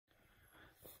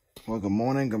Well, good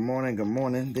morning, good morning, good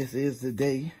morning. This is the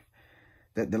day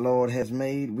that the Lord has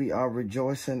made. We are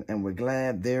rejoicing and we're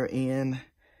glad therein.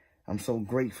 I'm so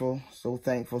grateful, so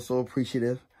thankful, so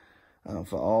appreciative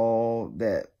for all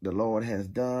that the Lord has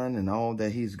done and all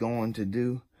that he's going to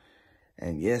do.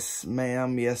 And yes,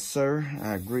 ma'am, yes, sir,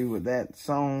 I agree with that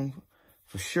song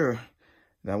for sure.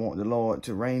 That I want the Lord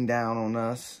to rain down on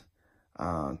us,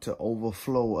 to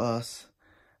overflow us.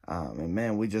 And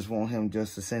man, we just want him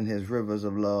just to send his rivers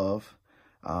of love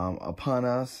upon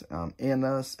us, in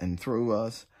us, and through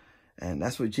us. And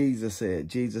that's what Jesus said.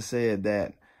 Jesus said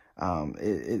that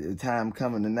the time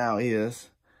coming and now is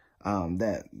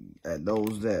that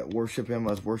those that worship him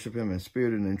must worship him in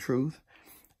spirit and in truth.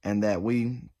 And that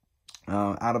we,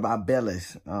 out of our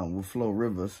bellies, will flow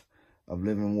rivers of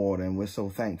living water. And we're so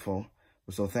thankful.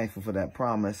 We're so thankful for that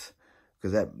promise.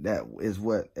 Because that is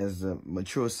what, as the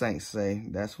mature saints say,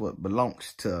 that's what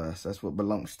belongs to us. That's what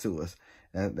belongs to us.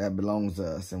 That belongs to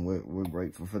us, and we're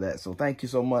grateful for that. So thank you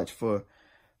so much for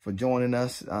joining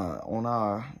us during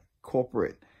our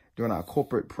corporate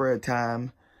prayer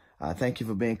time. Thank you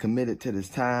for being committed to this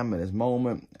time and this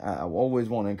moment. I always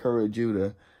want to encourage you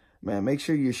to, man, make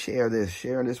sure you share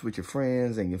this with your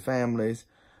friends and your families.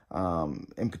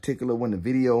 In particular, when the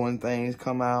video and things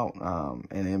come out,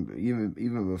 and then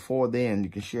even before then, you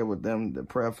can share with them the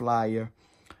prayer flyer,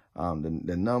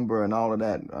 the number and all of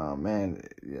that. Man,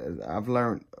 I've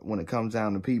learned when it comes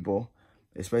down to people,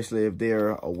 especially if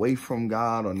they're away from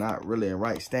God or not really in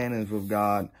right standings with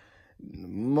God,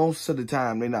 most of the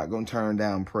time they're not going to turn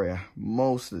down prayer.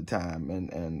 Most of the time,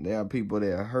 and there are people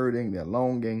that are hurting, they're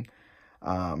longing.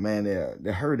 Man,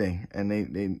 they're hurting, and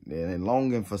they're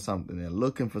longing for something. They're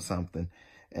looking for something,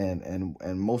 and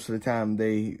most of the time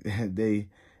they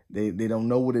don't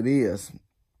know what it is,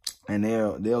 and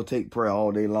they'll take prayer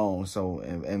all day long. So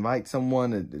invite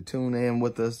someone to tune in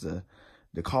with us, to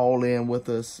call in with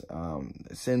us,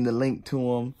 send the link to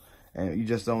them, and you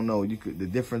just don't know the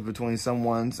difference between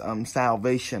someone's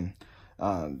salvation,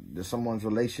 someone's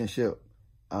relationship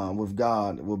with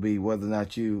God will be whether or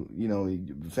not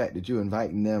the fact that you're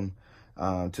inviting them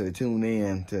to tune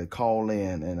in, to call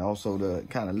in, and also to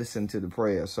kind of listen to the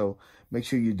prayer. So make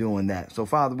sure you're doing that. So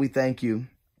Father, we thank you.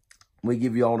 We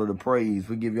give you all of the praise.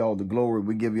 We give you all the glory.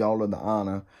 We give you all of the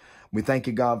honor. We thank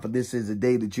you, God, for this is a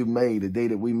day that you made, a day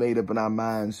that we made up in our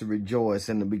minds to rejoice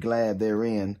and to be glad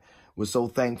therein. We're so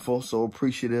thankful, so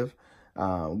appreciative.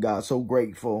 God, so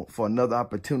grateful for another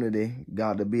opportunity,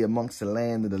 God, to be amongst the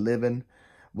land of the living.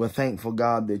 We're thankful,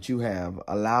 God, that you have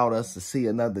allowed us to see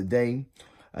another day,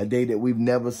 a day that we've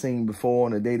never seen before,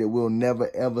 and a day that we'll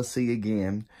never, ever see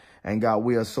again. And God,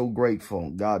 we are so grateful,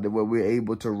 God, that we're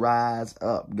able to rise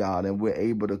up, God, and we're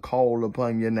able to call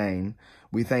upon your name.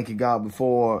 We thank you, God,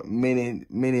 before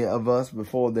many of us,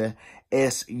 before the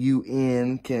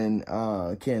SUN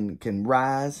can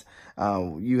rise.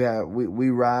 We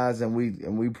rise and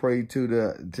we pray to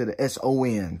the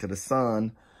SON, to the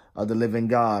Son of the living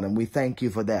God. And we thank you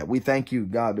for that. We thank you,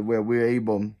 God, to where we're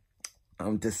able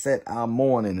to set our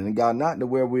morning. And God, not to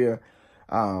where we're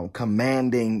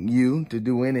commanding you to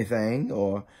do anything,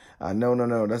 or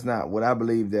no, that's not what I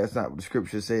believe. That's not what the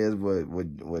scripture says.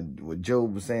 What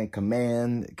Job was saying,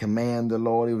 command the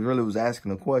Lord. He was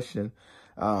asking a question.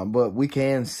 But we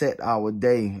can set our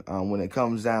day when it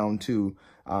comes down to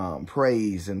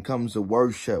praise and comes to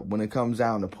worship, when it comes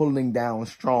down to pulling down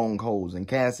strongholds and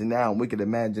casting down wicked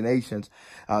imaginations.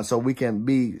 So we can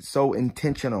be so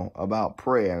intentional about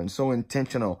prayer and so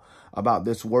intentional about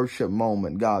this worship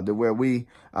moment, God, that where we,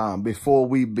 before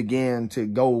we begin to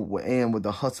go in with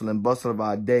the hustle and bustle of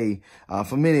our day,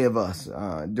 for many of us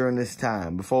during this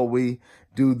time, before we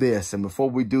do this and before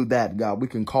we do that, God, we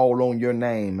can call on your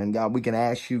name, and God, we can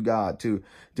ask you, God, to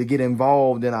get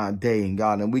involved in our day,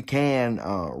 God, and we can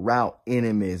rout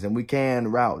enemies, and we can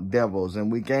rout devils,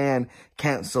 and we can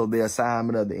cancel the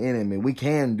assignment of the enemy. We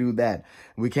can do that.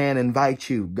 We can invite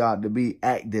you, God, to be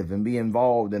active and be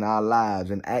involved in our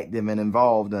lives, and active and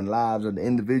involved in the lives of the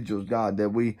individuals, God, that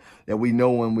we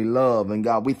know and we love. And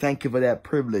God, we thank you for that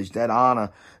privilege, that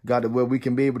honor, God, that where we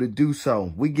can be able to do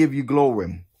so. We give you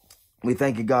glory. We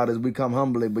thank you, God, as we come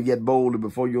humbly but yet boldly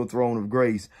before your throne of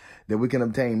grace, that we can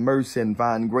obtain mercy and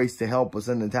find grace to help us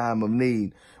in the time of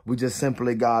need. We just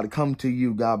simply, God, come to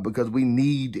you, God, because we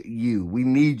need you. We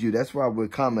need you. That's why we're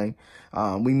coming.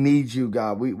 We need you,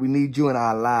 God. We need you in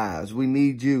our lives. We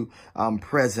need you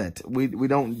present. We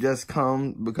don't just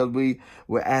come because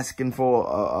we're asking for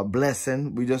a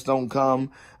blessing. We just don't come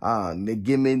to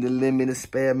give me, to lend me, to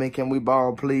spare me. Can we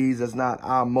borrow, please? That's not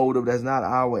our motive. That's not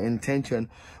our intention.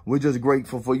 We're just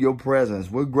grateful for your presence.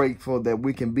 We're grateful that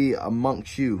we can be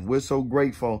amongst you. We're so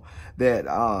grateful that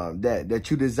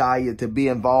that you desire to be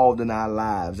involved in our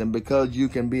lives. And because you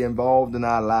can be involved in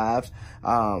our lives,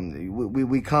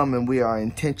 we come and we are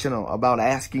intentional about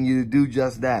asking you to do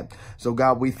just that. So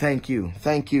God, we thank you.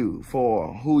 Thank you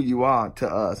for who you are to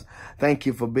us. Thank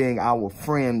you for being our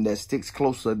friend that sticks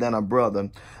closer than a brother.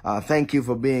 Thank you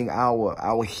for being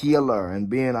our healer and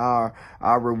being our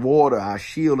rewarder, our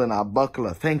shield and our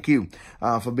buckler. Thank you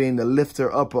for being the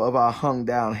lifter up of our hung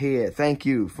down head. Thank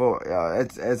you for,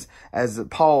 as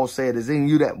Paul said, it's in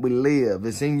you that we live.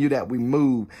 It's in you that we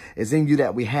move. It's in you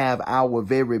that we have our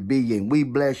very being. We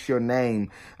bless your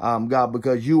name, God,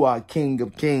 because you are King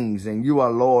of Kings and you are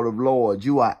Lord of Lords.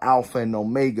 You are Alpha and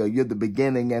Omega. You're the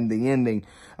beginning and the ending.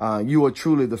 You are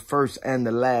truly the first and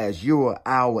the last. You are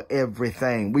our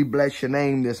everything. We bless your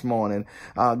name this morning,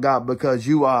 God, because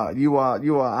you are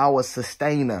our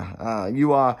sustainer.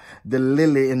 You are the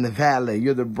lily in the valley.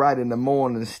 You're the bright in the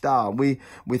morning star. We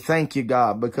thank you,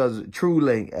 God, because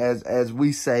truly, as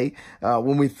we say,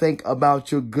 when we think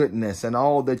about your goodness and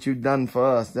all that you've done for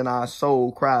us, then our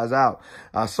soul cries out.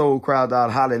 Our soul cries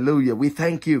out, hallelujah. We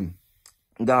thank you,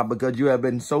 God, because you have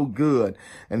been so good.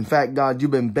 In fact, God, you've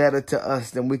been better to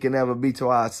us than we can ever be to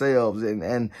ourselves.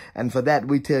 And for that,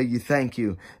 we tell you, thank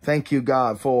you. Thank you,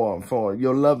 God, for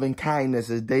your loving kindness,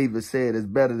 as David said, is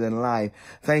better than life.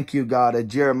 Thank you, God, as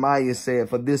Jeremiah said,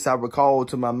 for this I recall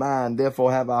to my mind,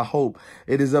 therefore have I hope.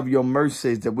 It is of your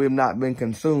mercies that we have not been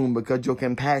consumed, because your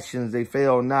compassions, they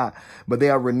fail not, but they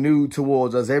are renewed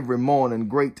towards us every morning.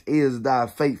 Great is thy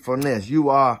faithfulness. You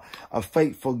are a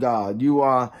faithful God. You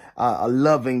are a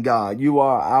loving God. You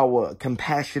are our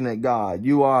compassionate God.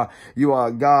 You are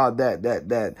a God that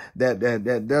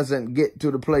doesn't get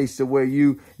to the place to where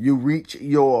you reach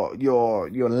your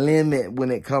limit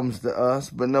when it comes to us.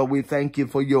 But no, we thank you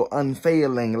for your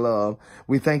unfailing love.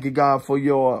 We thank you, God, for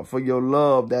your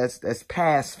love that's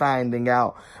past finding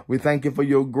out. We thank you for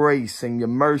your grace and your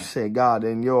mercy, God,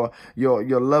 and your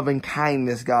loving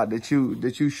kindness, God, that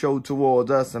you show towards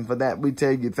us. And for that, we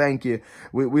tell you thank you.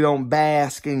 We don't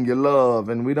bask in your love,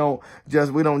 and we don't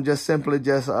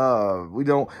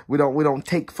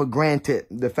take for granted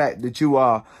the fact that you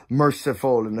are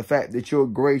merciful and the fact that you're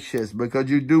gracious, because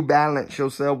you do balance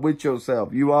yourself with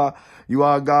yourself. You are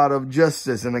a God of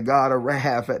justice and a God of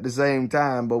wrath at the same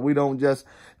time, but we don't just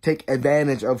take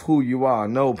advantage of who you are.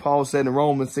 No, Paul said in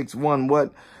Romans 6:1,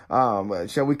 what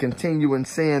shall we continue in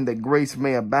sin that grace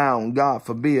may abound? God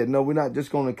forbid. No, we're not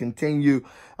just going to continue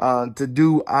to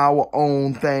do our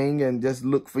own thing and just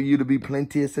look for you to be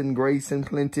plenteous in grace and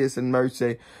plenteous in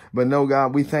mercy. But no,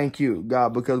 God, we thank you,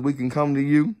 God, because we can come to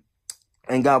you.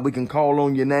 And God, we can call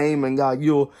on your name, and God,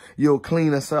 you'll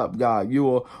clean us up, God.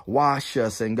 You'll wash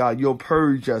us, and God, you'll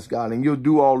purge us, God, and you'll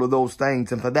do all of those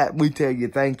things. And for that, we tell you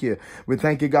thank you. We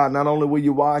thank you, God, not only will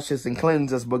you wash us and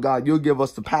cleanse us, but God, you'll give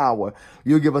us the power.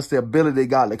 You'll give us the ability,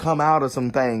 God, to come out of some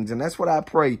things. And that's what I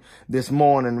pray this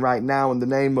morning right now in the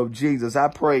name of Jesus. I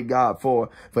pray, God, for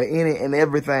any and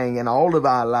everything in all of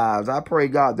our lives. I pray,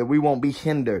 God, that we won't be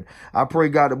hindered. I pray,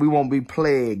 God, that we won't be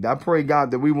plagued. I pray,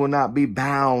 God, that we will not be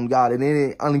bound, God, in any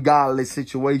ungodly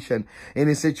situation,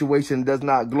 any situation does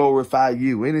not glorify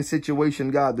you, any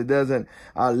situation, God, that doesn't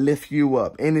lift you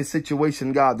up, any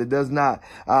situation, God, that does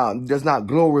not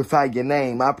glorify your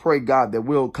name. I pray, God, that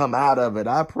we'll come out of it.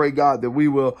 I pray, God, that we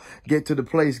will get to the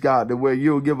place, God, that where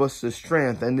you'll give us the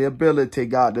strength and the ability,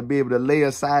 God, to be able to lay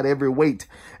aside every weight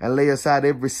and lay aside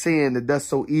every sin that does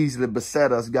so easily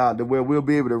beset us, God, to where we'll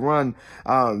be able to run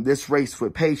this race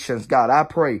with patience, God. I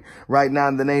pray right now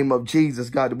in the name of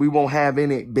Jesus, God, that we won't have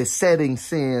any besetting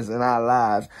sins in our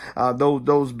lives.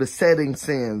 Those besetting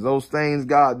sins, those things,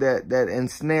 God, that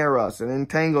ensnare us and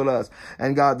entangle us.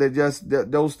 And God,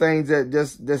 those things that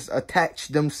just attach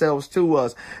themselves to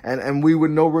us. And we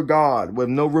with no regard, with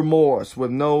no remorse,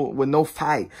 with no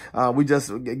fight, we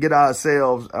just get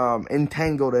ourselves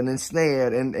entangled and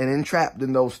ensnared and entrapped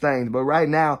in those things. But right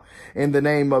now, in the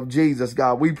name of Jesus,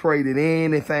 God, we pray that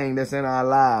anything that's in our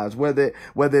lives, whether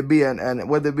it be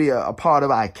a part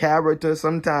of our character,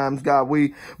 sometimes, God,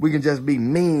 we can just be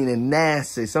mean and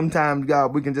nasty. Sometimes,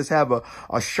 God, we can just have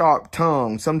a sharp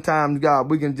tongue. Sometimes, God,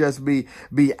 we can just be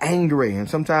angry. And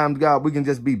sometimes, God, we can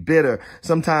just be bitter.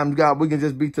 Sometimes, God, we can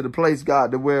just be to the place,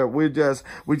 God, to where we just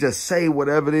say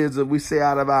whatever it is that we say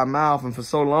out of our mouth. And for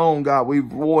so long, God,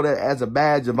 we've wore that as a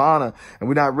badge of honor. And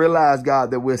we not realize,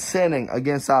 God, that we're sinning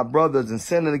against our brothers and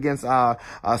sinning against our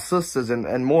sisters.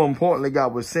 And more importantly,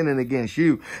 God, we're sinning against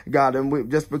you, God.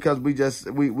 And just because we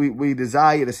we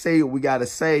desire to say what we got to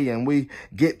say, and we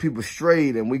get people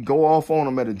straight, and we go off on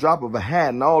them at a drop of a hat,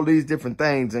 and all these different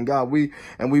things. And God, we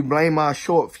blame our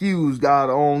short fuse, God,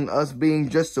 on us being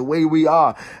just the way we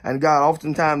are. And God,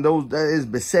 oftentimes that is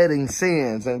besetting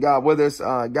sins. And God, whether it's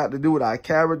got to do with our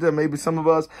character, maybe some of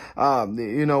us,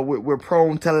 we're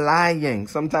prone to lying.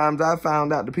 Sometimes I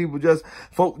found out that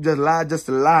folk just lie just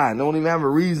to lie. Don't even have a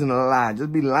reason to lie.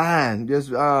 Just be lying,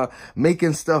 just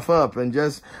making stuff up, and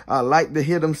just like to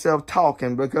hear themselves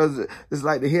talking, because it's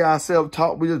like to hear ourselves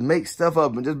talk. We just make stuff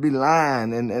up and just be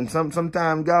lying. And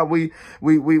sometimes, God, we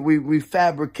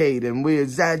fabricate and we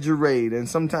exaggerate, and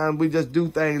sometimes we just do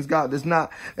things, God, that's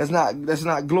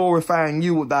not glorifying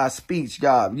you with our speech,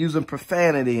 God, using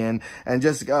profanity and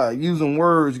just using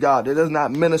words, God, that does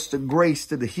not minister grace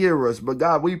to the hearers. But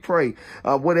God, we pray,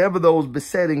 whatever those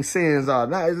besetting sins are,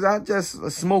 it's not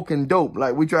just smoking dope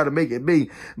like we try to make it be,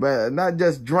 but not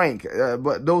just drink,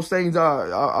 but those things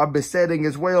are besetting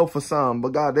as well for some.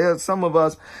 But God, there's some of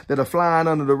us that are flying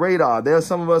under the radar. There's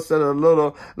some of us that are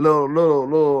little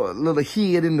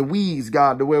hid in the weeds,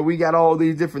 God, to where we got all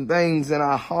these different things in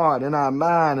our heart, in our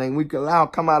mind, and we can allow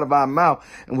come out of our mouth,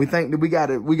 and we think that we got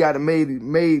it made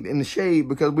in the shade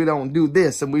because we don't do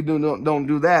this and we don't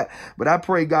do that. But I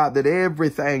pray, God, that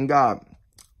everything, God,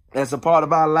 that's a part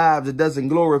of our lives that doesn't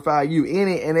glorify you,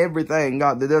 any and everything,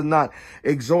 God, that does not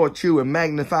exhort you and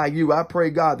magnify you, I pray,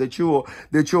 God, that you'll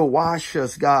wash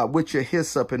us, God, with your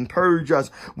hyssop, and purge us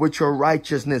with your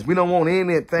righteousness. We don't want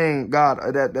anything, God,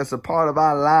 that's a part of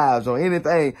our lives, or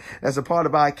anything that's a part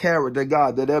of our character,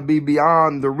 God, that'll be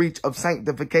beyond the reach of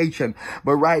sanctification.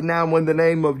 But right now, in the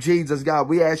name of Jesus, God,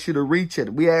 we ask you to reach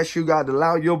it. We ask you, God, to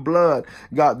allow your blood,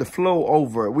 God, to flow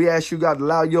over it. We ask you, God, to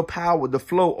allow your power to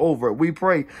flow over it. We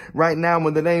pray right now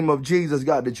in the name of Jesus,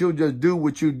 God, that you'll just do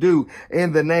what you do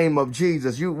in the name of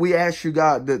Jesus. We ask you,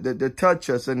 God, to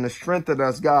touch us and to strengthen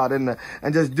us, God, and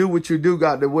just do what you do,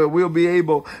 God, that we'll be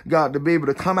able, God, to be able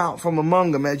to come out from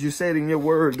among them, as you said in your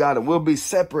word, God, and we'll be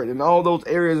separate in all those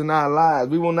areas in our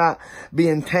lives. We will not be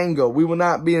entangled. We will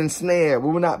not be ensnared.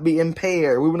 We will not be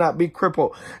impaired. We will not be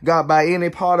crippled, God, by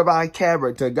any part of our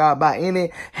character, God, by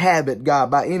any habit, God,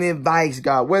 by any vice,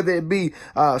 God, whether it be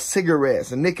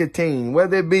cigarettes and nicotine,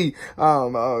 whether it be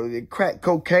crack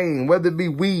cocaine, whether it be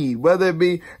weed, whether it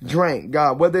be drink,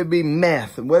 God, whether it be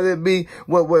meth, whether it be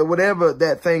whatever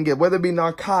that thing is, whether it be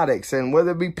narcotics, and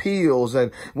whether it be pills,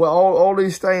 and all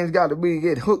these things, God, that we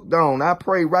get hooked on. I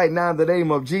pray right now in the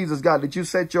name of Jesus, God, that you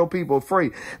set your people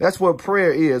free. That's what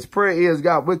prayer is. Prayer is,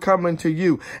 God, we're coming to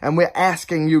you and we're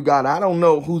asking you, God. I don't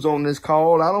know who's on this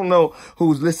call. I don't know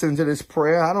who's listening to this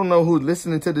prayer. I don't know who's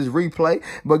listening to this replay,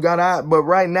 but God, but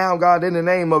right now, God, in the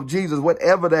name of Jesus,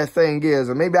 whatever that thing is,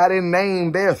 and maybe I didn't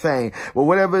name their thing, but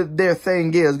whatever their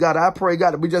thing is, God, I pray,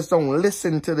 God, that we just don't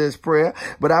listen to this prayer,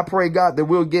 but I pray, God, that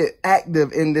we'll get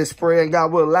active in this prayer, and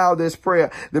God will allow this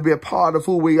prayer to be a part of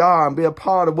who we are and be a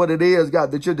part of what it is,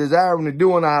 God, that you're desiring to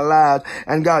do in our lives.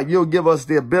 And God, you'll give us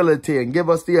the ability and give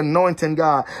us the anointing,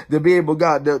 God, to be able,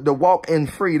 God, to walk in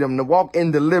freedom, to walk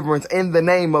in deliverance in the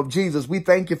name of Jesus. We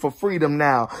thank you for freedom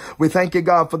now. We thank you,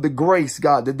 God, for the grace,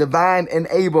 God, the divine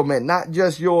enablement, not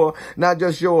just your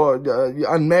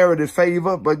unmerited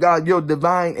favor, but God, your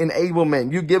divine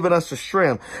enablement. You've given us the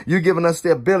strength. You've given us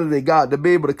the ability, God, to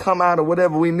be able to come out of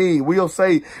whatever we need. We'll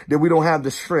say that we don't have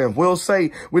the strength. We'll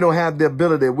say we don't have the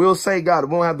ability. We'll say, God,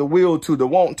 we don't have the will to, the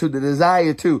want to, the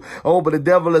desire to. Oh, but the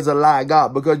devil is a lie,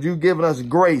 God, because you've given us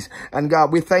grace. And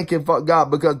God, we thank you for,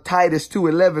 God, because Titus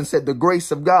 2:11 said the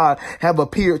grace of God have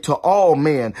appeared to all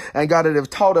men. And God, it have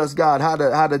taught us, God,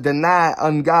 how to deny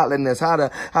ungodliness, how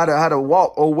to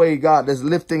walk away, God, that's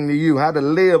lifting to you, how to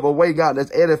live a way, God,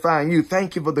 that's edifying you.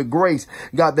 Thank you for the grace,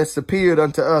 God, that's appeared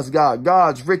unto us, God.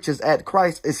 God's riches at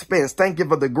Christ's expense. Thank you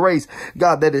for the grace,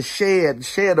 God, that is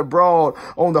shed abroad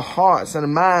on the hearts and the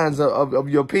minds of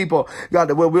your people, God,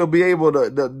 that we'll be able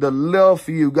to love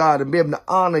for you, God, and be able to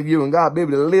honor you, and God, be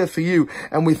able to live for you.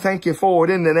 And we thank you for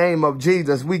it in the name of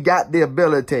Jesus. We got the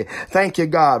ability. Thank you,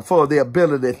 God, for the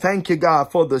ability. Thank you,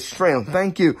 God, for the strength.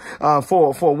 Thank you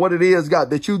for what it is, God,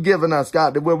 that you've given us,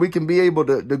 God, that where we can be able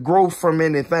to grow from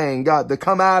anything, God, to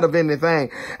come out of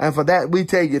anything. And for that, we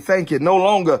tell you, thank you. No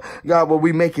longer, God, will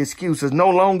we make excuses. No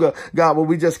longer, God, will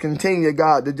we just continue,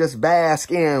 God, to just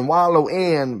bask in, wallow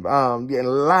in, and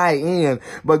lie in.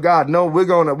 But God, no, we're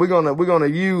gonna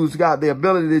use, God, the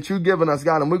ability that you've given us,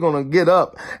 God, and we're gonna get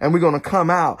up and we're gonna come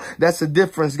out. That's the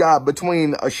difference, God,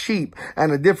 between a sheep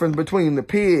and the difference between the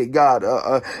pig, God.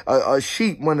 A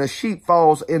sheep, when a sheep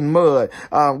falls in mud,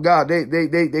 God,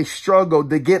 they struggle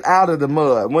to get out of the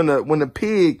mud. When the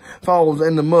pig falls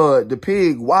in the mud, the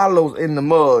pig wallows in the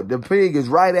mud. The pig is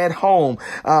right at home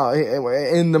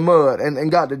in the mud.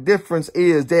 And God, the difference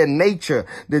is their nature.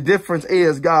 The difference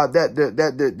is, God, that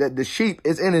the sheep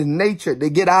is in his nature to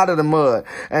get out of the mud.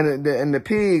 And the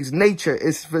pig's nature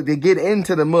is to get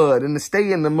into the mud and to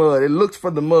stay in the mud. It looks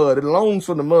for the mud. It longs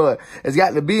for the mud. It's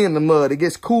got to be in the mud. It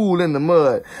gets cool in the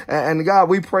mud. And God,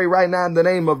 we pray right now in the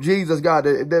name of Jesus, God,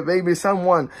 that maybe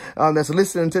someone that's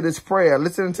listening to this prayer,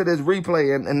 listening to this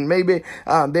replay, and maybe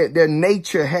their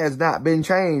nature has not been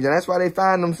changed. And that's why they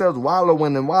find themselves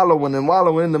wallowing in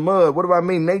the mud. What do I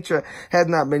mean? Nature has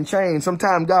not been changed.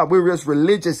 Sometimes, God, we're just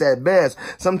religious at best.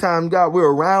 Sometimes, God,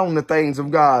 we're around the things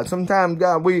of God. Sometimes,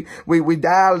 God, we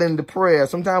dial into prayer.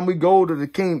 Sometimes we go to the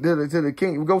king,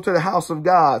 we go to the house of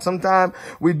God. Sometimes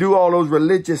we do all those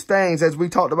religious things, as we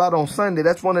talked about on Sunday.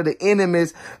 That's one of the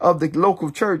enemies of the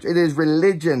local church. It is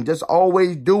religion, just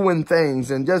always doing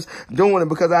things and just doing it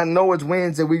because I know it's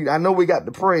Wednesday. I know we got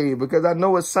to pray, because I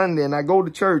know it's Sunday and I go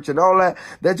to church and all that.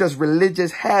 That's just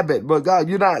religious habit. But God,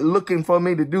 you're not looking for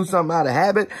me to do something out of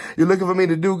habit. You're looking for me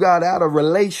to do, God, out of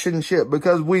relationship,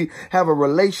 because we have a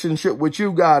relationship with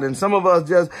you, God. And some of us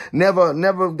just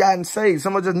never gotten saved.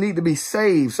 Some of us just need to be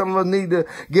saved. Some of us need to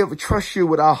trust you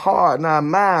with our heart and our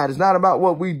mind. It's not about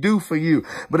what we do for you,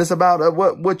 but it's about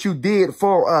what you did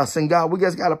for us. And God, we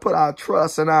just got to put our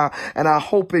trust and our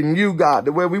hope in you, God,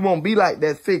 to where we won't be like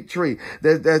that fig tree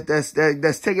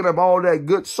that's taking up all that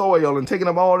good soil and taking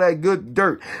up all that good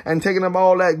dirt and taking up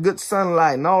all that good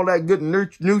sunlight and all that good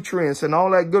nutrients and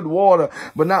all that good water,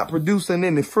 but not producing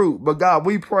any fruit. But God,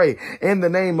 we pray in the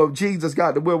name of Jesus,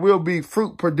 God, that where we'll be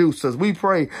fruit producers. We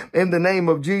pray in the name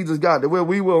of Jesus, God, that where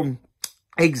we will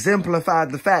exemplify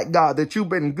the fact, God, that you've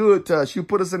been good to us. You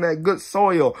put us in that good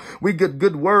soil. We get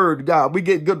good word, God. We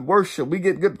get good worship. We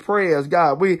get good prayers,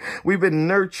 God. We've been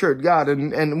nurtured, God,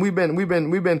 and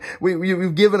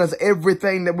you've given us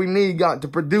everything that we need, God, to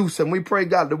produce. And we pray,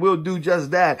 God, that we'll do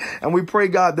just that. And we pray,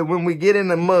 God, that when we get in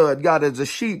the mud, God, as a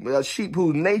sheep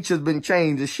whose nature's been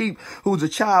changed, a sheep who's a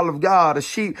child of God, a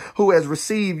sheep who has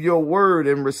received your word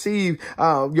and received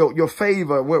your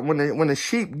favor. When the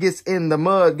sheep gets in the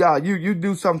mud, God, you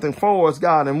do something for us,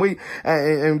 God,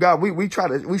 and God,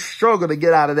 we struggle to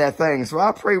get out of that thing. So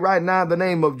I pray right now in the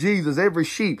name of Jesus, every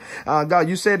sheep, God,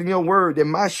 you said in your word that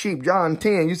my sheep, John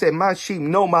 10, you said my sheep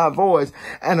know my voice,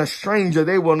 and a stranger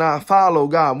they will not follow,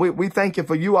 God. We thank you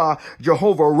for you are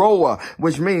Jehovah Roah,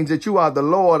 which means that you are the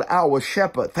Lord, our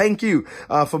shepherd. Thank you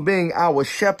for being our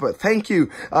shepherd. Thank you,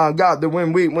 God, that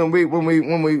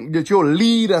that you'll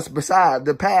lead us beside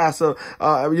the paths of,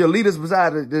 you'll lead us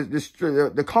beside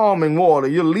the calming water.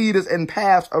 You'll lead us in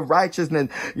paths of righteousness.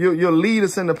 You'll lead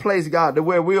us in the place, God, to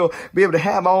where we'll be able to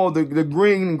have all the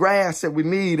green grass that we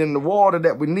need and the water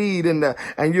that we need, and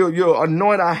you'll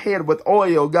anoint our head with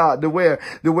oil, God, to where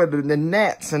the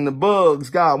gnats and the bugs,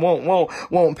 God,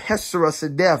 won't pester us to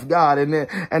death, God, and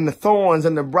the thorns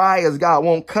and the briars, God,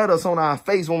 won't cut us on our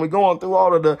face when we're going through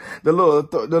all of the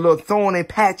little thorny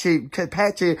patchy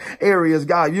areas,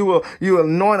 God. You'll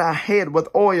anoint our head with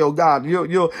oil, God.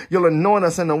 You'll anoint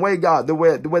us in a way, God,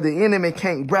 where the enemy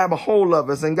can't grab a hold of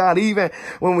us. And God, even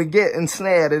when we get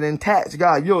ensnared and attached,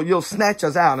 God, you'll snatch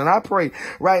us out. And I pray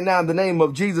right now in the name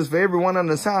of Jesus for everyone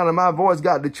under the sound of my voice,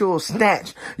 God, that you'll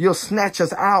snatch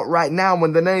us out right now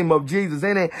in the name of Jesus.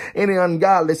 Any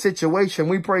ungodly situation,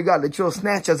 we pray, God, that you'll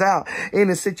snatch us out.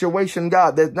 Any situation,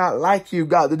 God, that's not like you,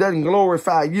 God, that doesn't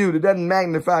glorify you, that doesn't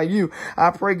magnify you. I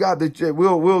pray, God, that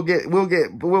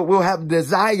we'll have the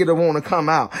desire to want to come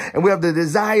out, and we have the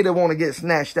desire to want to get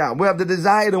snatched out. We have the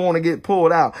desire to want to get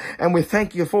pulled out. And we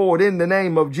thank you for it in the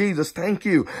name of Jesus. Thank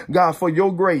you, God, for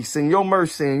your grace and your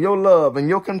mercy and your love and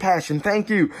your compassion. Thank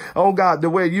you, oh God, the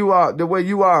way you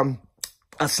are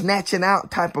a snatching out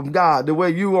type of God, the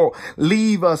way you won't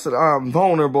leave us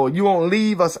vulnerable. You won't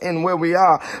leave us in where we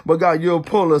are, but God, you'll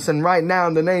pull us. And right now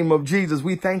in the name of Jesus,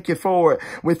 we thank you for it.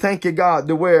 We thank you, God,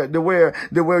 the where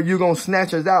you're going to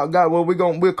snatch us out, God, where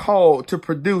we're called to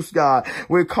produce, God.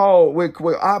 We're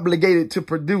obligated to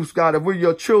produce, God. If we're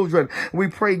your children, we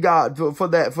pray, God, for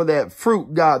that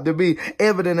fruit, God, to be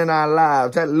evident in our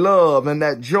lives, that love and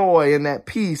that joy and that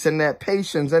peace and that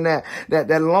patience and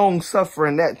that long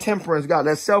suffering, that temperance, God,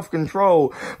 that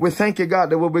self-control. We thank you, God,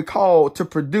 that what we're called to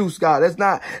produce, God. That's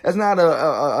not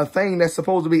a thing that's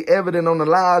supposed to be evident on the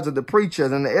lives of the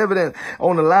preachers and the evident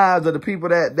on the lives of the people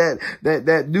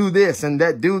that do this and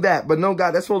that do that. But no,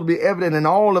 God, that's supposed to be evident in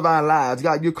all of our lives.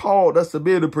 God, you called us to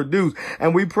be able to produce.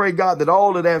 And we pray, God, that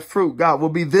all of that fruit, God, will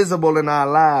be visible in our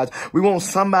lives. We want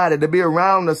somebody to be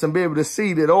around us and be able to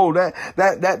see that, oh,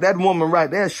 that woman right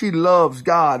there, she loves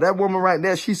God. That woman right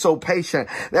there, she's so patient.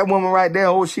 That woman right there,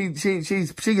 oh, she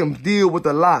can deal with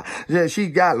a lot. She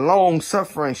got long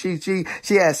suffering. She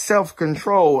has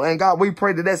self-control. And God, we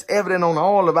pray that that's evident on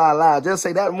all of our lives. Just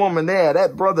say that woman there,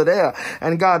 that brother there.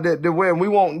 And God, we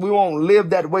won't live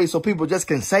that way so people just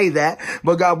can say that.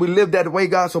 But God, we live that way,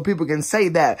 God, so people can say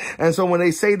that. And so when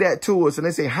they say that to us and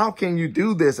they say, how can you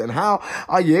do this? And how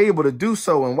are you able to do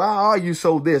so? And why are you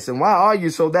so this? And why are you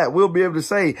so that? We'll be able to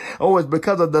say, oh, it's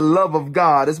because of the love of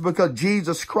God. It's because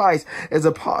Jesus Christ is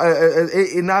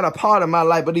not a part of my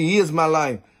life, but he is my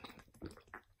life.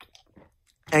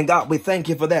 And God, we thank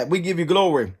you for that. We give you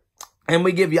glory. And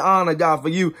we give you honor, God, for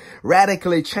you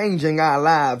radically changing our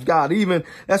lives, God. Even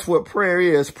that's what prayer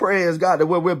is. Prayer is, God, that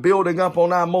we're building up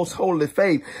on our most holy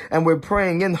faith and we're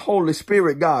praying in Holy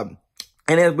Spirit, God.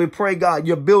 And as we pray, God,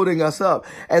 you're building us up.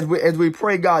 As we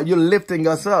pray, God, you're lifting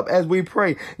us up. As we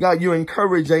pray, God, you're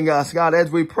encouraging us. God, as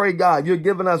we pray, God, you're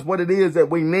giving us what it is that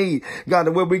we need. God,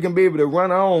 where we can be able to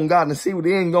run on, God, and see what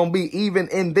the end going to be even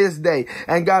in this day.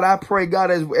 And God, I pray,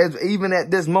 God, as even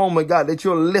at this moment, God, that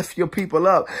you'll lift your people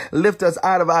up. Lift us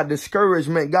out of our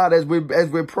discouragement, God, as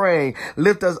we're praying.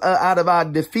 Lift us out of our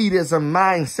defeatism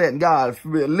mindset, God.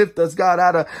 Lift us, God,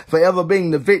 out of forever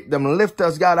being the victim. Lift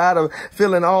us, God, out of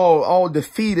feeling all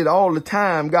defeated all the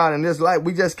time, God, in this life.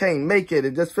 We just can't make it.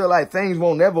 It just feel like things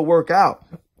won't ever work out.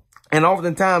 And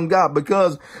oftentimes, God,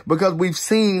 because we've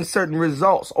seen certain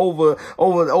results over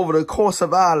the course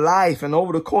of our life and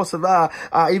over the course of our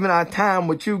even our time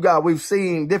with you, God, we've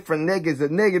seen different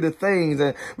negative things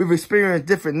and we've experienced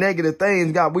different negative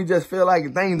things, God. We just feel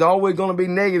like things are always going to be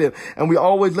negative, and we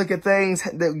always look at things,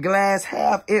 the glass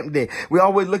half empty. We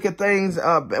always look at things,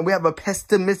 and we have a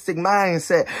pessimistic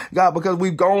mindset, God, because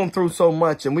we've gone through so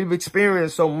much and we've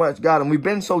experienced so much, God, and we've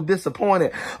been so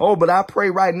disappointed. Oh, but I pray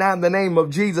right now in the name of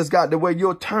Jesus, God, the way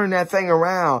you'll turn that thing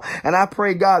around. And I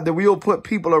pray, God, that we'll put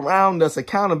people around us,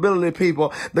 accountability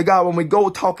people, that God, when we go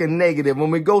talking negative,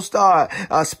 when we go start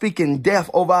speaking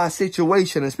death over our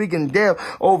situation and speaking death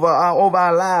over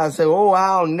our lives, say, oh,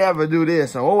 I'll never do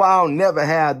this, and oh, I'll never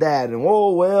have that, and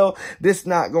oh, well, this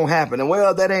not gonna happen, and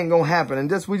well, that ain't gonna happen,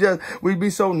 and we be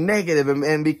so negative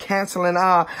and be canceling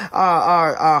our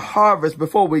harvest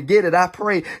before we get it. I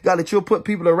pray, God, that you'll put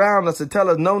people around us to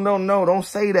tell us, no, don't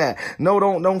say that. No,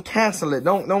 don't cancel it.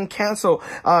 Don't cancel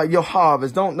your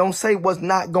harvest. Don't say what's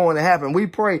not going to happen. We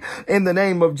pray in the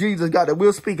name of Jesus, God, that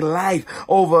we'll speak life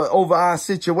over our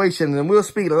situations, and we'll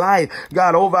speak life,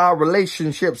 God, over our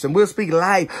relationships, and we'll speak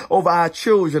life over our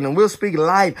children, and we'll speak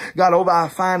life, God, over our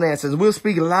finances. We'll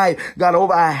speak life, God,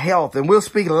 over our health, and we'll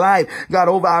speak life, God,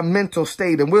 over our mental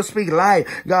state, and we'll speak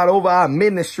life, God, over our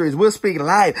ministries. We'll speak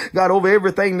life, God, over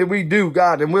everything that we do,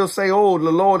 God, and we'll say, oh, the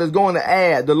Lord is going to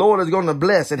add. The Lord is going to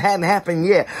bless. It hadn't happened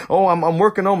yet. Oh, I'm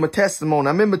working on my testimony.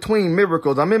 I'm in between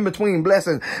miracles. I'm in between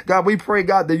blessings. God, we pray,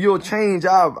 God, that you'll change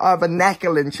our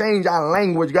vernacular and change our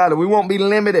language, God, that we won't be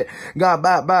limited, God,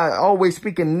 by always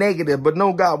speaking negative. But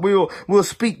no, God, we'll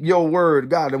speak your word,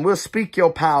 God, and we'll speak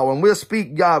your power, and we'll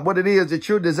speak, God, what it is that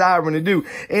you're desiring to do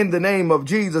in the name of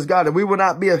Jesus, God, that we will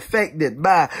not be affected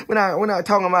by, we're not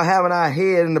talking about having our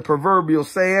head in the proverbial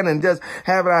sand and just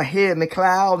having our head in the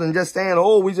clouds and just saying,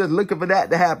 oh, we just looking for that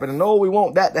to happen, and oh, we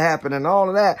want that to happen, and all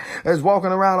of that is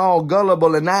walking around all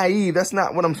gullible and naive. That's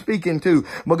not what I'm speaking to.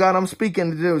 But God, I'm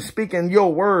speaking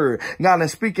your word, God, and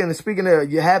speaking to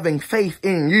you, having faith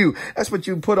in you. That's what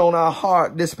you put on our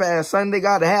heart this past Sunday,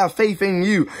 God, to have faith in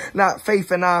you, not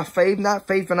faith in our faith, not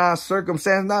faith in our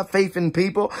circumstance, not faith in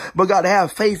people, but God, to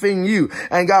have faith in you.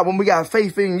 And God, when we got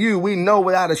faith in you, we know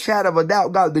without a shadow of a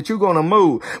doubt, God, that you're going to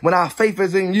move. When our faith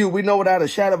is in you, we know without a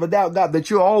shadow of a doubt, God, that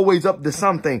you're always up to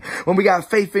something. When we got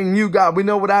faith in you, God, we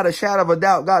know without a shadow of a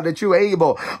doubt, God, that you're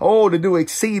able, oh, to do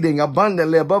exceeding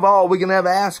abundantly above all we can ever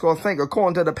ask or think,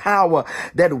 according to the power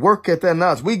that worketh in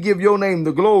us. We give your name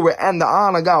the glory and the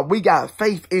honor, God. We got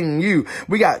faith in you.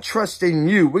 We got trust in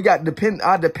you. We got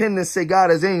our dependency,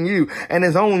 God, is in you and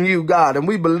is on you, God, and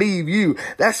we believe you.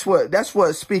 That's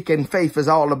what speaking faith is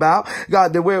all about,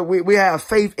 God, that we have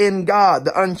faith in God,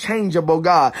 the unchangeable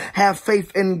God. Have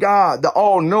faith in God, the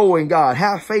all-knowing God.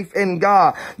 Have faith in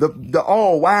God, the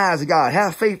all-wise God.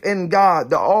 Have faith in God, God,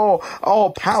 the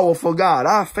all powerful God.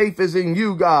 Our faith is in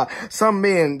you, God. Some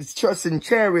men trust in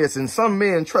chariots and some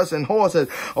men trust in horses.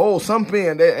 Oh, some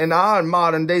men in our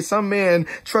modern day, some men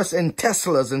trust in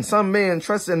Teslas and some men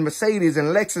trust in Mercedes and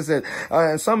Lexus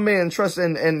and some men trust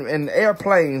in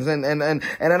airplanes and in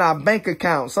our bank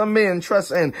account. Some men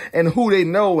trust in who they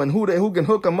know and who can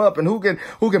hook them up and who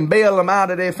can bail them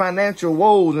out of their financial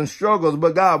woes and struggles.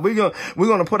 But God, we're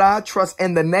gonna put our trust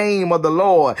in the name of the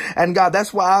Lord. And God,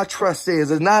 that's why our trust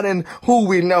is. It's not in who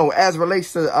we know as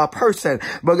relates to a person,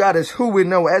 but God, is who we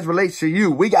know as relates to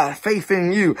you. We got faith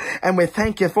in you and we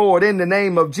thank you for it in the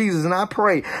name of Jesus. And I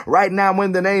pray right now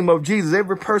in the name of Jesus,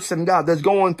 every person, God, that's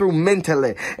going through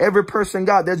mentally, every person,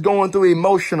 God, that's going through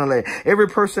emotionally, every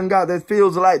person, God, that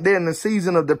feels like they're in the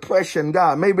season of depression,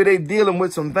 God, maybe they're dealing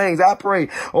with some things. I pray,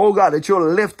 oh God, that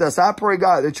you'll lift us. I pray,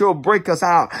 God, that you'll break us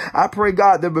out. I pray,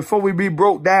 God, that before we be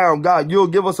broke down, God, you'll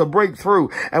give us a breakthrough.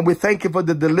 And we thank you for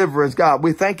the deliverance, God.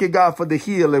 We thank you, God, for the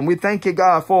healing. We thank you,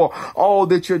 God, for all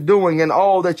that you're doing and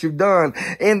all that you've done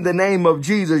in the name of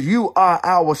Jesus. You are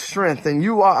our strength and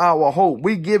you are our hope.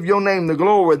 We give your name the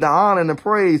glory, the honor, and the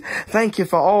praise. Thank you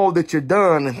for all that you've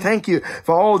done. And thank you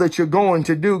for all that you're going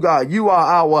to do, God. You are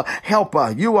our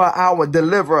helper. You are our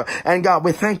deliverer. And God,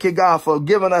 we thank you, God, for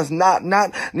giving us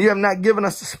you have not given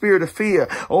us the spirit of fear.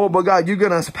 Oh, but God, you've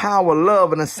given us power,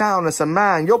 love, and a soundness of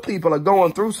mind. Your people are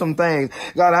going through some things,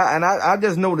 God. I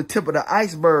just know the tip of the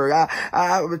iceberg.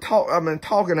 I've been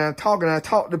talking and I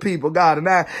talk to people, God, and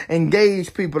I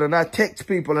engage people and I text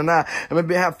people and I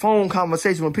maybe have phone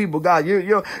conversation with people, God.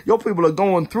 Your people are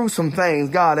going through some things,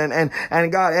 God,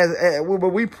 and God, as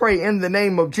we pray in the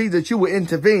name of Jesus, you will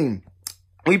intervene.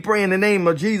 We pray in the name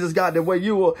of Jesus, God,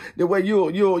 that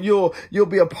you'll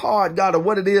be a part, God, of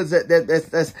what it is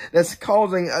that's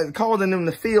causing them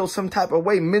to feel some type of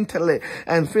way mentally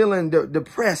and feeling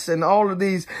depressed and all of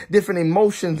these different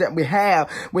emotions that we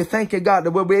have. We thank you, God,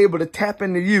 that we'll be able to tap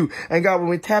into you. And God, when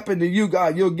we tap into you,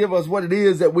 God, you'll give us what it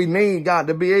is that we need, God,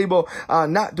 to be able,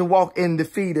 not to walk in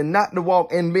defeat and not to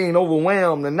walk in being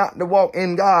overwhelmed and not to walk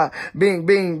in, God,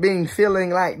 being feeling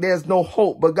like there's no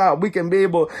hope. But God, we can be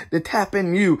able to tap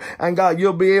in you, and God,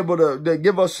 you'll be able to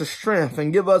give us the strength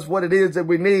and give us what it is that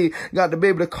we need, God, to be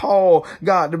able to call,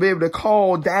 God, to be able to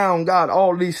call down, God,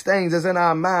 all these things that's in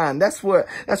our mind. That's what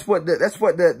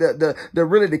the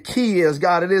really the key is,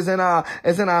 God. It's in our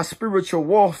spiritual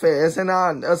warfare. It's in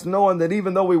us knowing that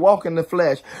even though we walk in the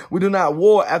flesh, we do not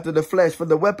war after the flesh. For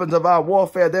the weapons of our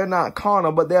warfare, they're not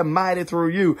carnal, but they're mighty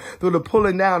through you, through the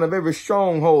pulling down of every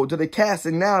stronghold, to the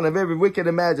casting down of every wicked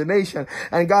imagination.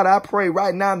 And God, I pray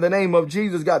right now in the name of Jesus,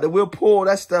 God, that we'll pull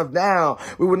that stuff down.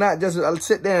 We will not just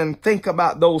sit there and think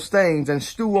about those things and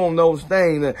stew on those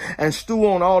things and stew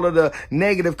on all of the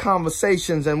negative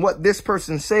conversations and what this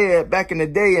person said back in the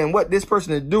day and what this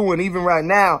person is doing even right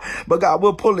now. But God,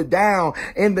 we'll pull it down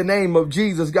in the name of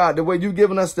Jesus, God, the way you've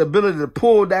given us the ability to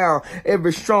pull down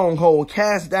every stronghold,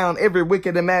 cast down every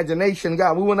wicked imagination.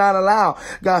 God, we will not allow,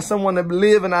 God, someone to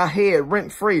live in our head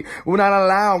rent free. We will not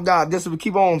allow, God, just to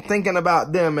keep on thinking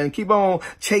about them and keep on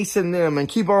chasing them and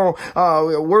keep on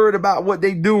worried about what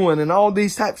they're doing and all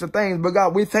these types of things. But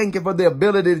God, we thank you for the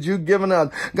ability that you've given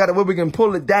us, God, that we can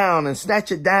pull it down and snatch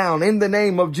it down in the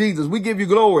name of Jesus. We give you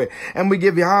glory and we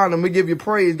give you honor and we give you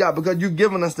praise, God, because you've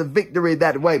given us the victory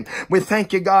that way. We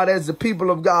thank you, God, as the people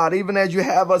of God, even as you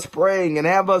have us praying and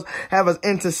have us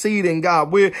interceding,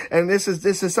 God. This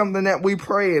is something that we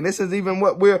pray, and this is even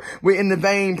what we're in the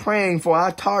vein praying for.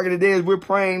 Our target is we're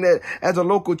praying that as a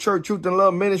local church, Truth and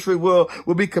Love Ministry will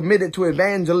be committed to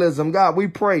evangelism. God, we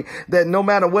pray that no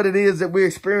matter what it is that we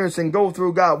experience and go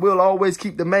through, God, we'll always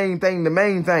keep the main thing the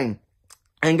main thing.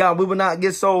 And God, we will not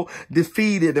get so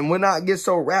defeated and we'll not get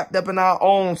so wrapped up in our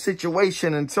own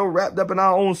situation and so wrapped up in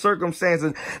our own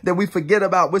circumstances that we forget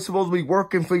about we're supposed to be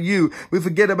working for you. We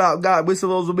forget about, God, we're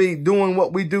supposed to be doing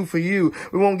what we do for you.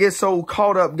 We won't get so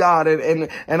caught up, God,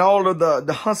 and all of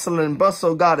the hustle and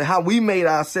bustle, God, and how we made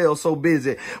ourselves so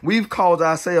busy. We've caused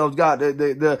ourselves, God,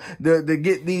 to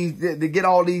get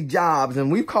all these jobs,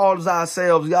 and we've caused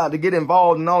ourselves, God, to get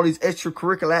involved in all these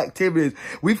extracurricular activities.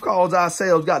 We've caused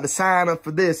ourselves, God, to sign up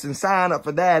for this and sign up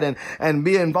for that and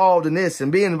be involved in this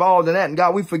and be involved in that. And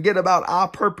God, we forget about our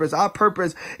purpose. Our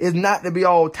purpose is not to be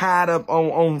all tied up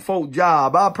on folk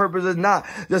job. Our purpose is not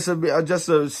just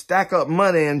to stack up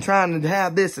money and trying to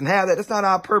have this and have that. That's not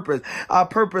our purpose. Our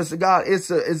purpose, God, is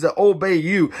to obey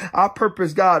you. Our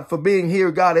purpose, God, for being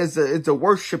here, God, is to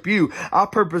worship you. Our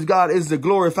purpose, God, is to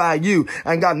glorify you.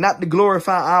 And God, not to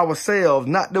glorify ourselves,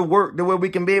 not to work the way we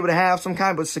can be able to have some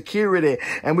kind of security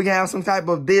and we can have some type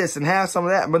of this and have some some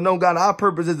of that. But no, God, our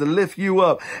purpose is to lift you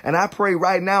up. And I pray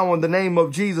right now in the name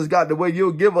of Jesus, God, the way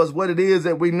you'll give us what it is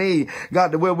that we need.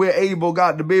 God, the way we're able,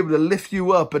 God, to be able to lift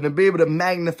you up and to be able to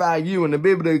magnify you and to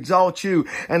be able to exalt you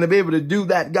and to be able to do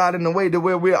that, God, in a way to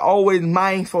where we're always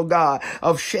mindful, God,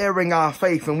 of sharing our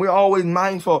faith. And we're always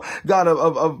mindful, God,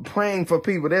 of praying for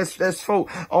people. There's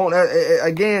folk on,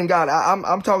 again, God,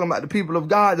 I'm talking about the people of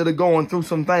God that are going through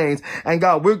some things. And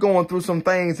God, we're going through some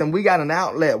things and we got an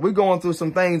outlet. We're going through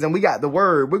some things and we got the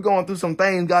word. We're going through some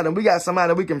things, God, and we got somebody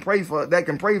that we can pray for, that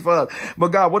can pray for us. But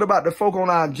God, what about the folk on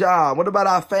our job? What about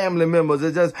our family members?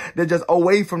 They're just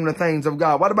away from the things of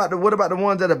God. What about the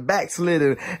ones that are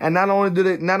backslidden? And not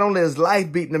only is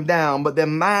life beating them down, but their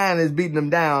mind is beating them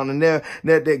down and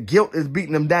their guilt is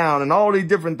beating them down and all these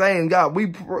different things. God,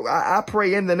 I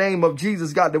pray in the name of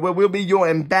Jesus, God, that we'll be your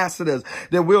ambassadors,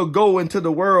 that we'll go into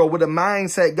the world with a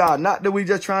mindset, God, not that we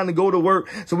just trying to go to work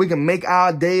so we can make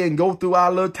our day and go through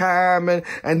our little time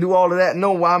and do all of that.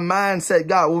 No, our mindset,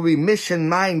 God, will be mission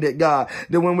minded, God,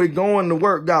 that when we're going to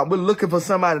work, God, we're looking for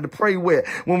somebody to pray with.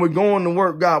 When we're going to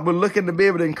work, God, we're looking to be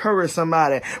able to encourage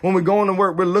somebody. When we're going to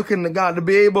work, we're looking to God to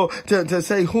be able to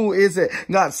say, who is it?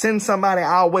 God, send somebody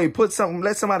our way.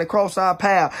 Let somebody cross our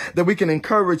path that we can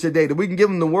encourage today, that we can give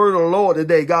them the word of the Lord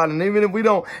today, God. And even if we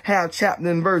don't have chapter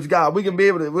and verse, God, we can be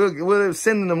able to, we're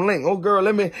sending them link. Oh girl,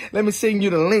 let me send you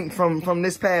the link from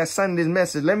this past Sunday's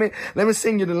message. Let me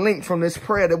send you the link from this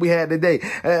prayer that we had today.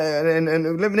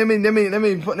 And let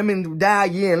me dial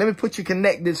you in. Let me put you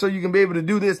connected so you can be able to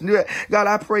do this and do that. God,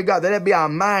 I pray, God, that be our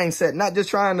mindset, not just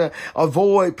trying to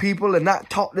avoid people and not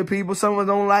talk to people. Some of us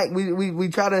don't like, we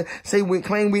try to say, we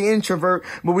claim we introvert,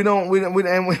 but we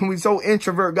so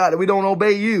introvert, God, that we don't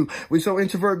obey you. We so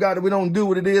introvert, God, that we don't do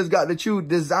what it is, God, that you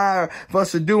desire for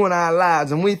us to do in our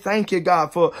lives. And we thank you,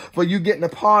 God, for you getting a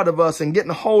part of us and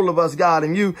getting a hold of us, God,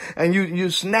 and you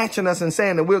snatching us and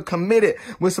saying that we're committed.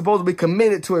 We're supposed to be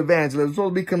committed to evangelism. We're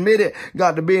supposed to be committed,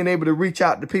 God, to being able to reach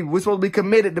out to people. We're supposed to be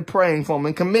committed to praying for them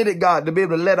and committed, God, to be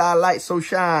able to let our light so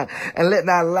shine and letting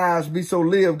our lives be so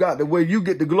lived, God, that where you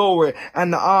get the glory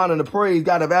and the honor and the praise,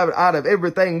 God, out of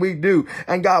everything we do.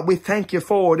 And God, we thank you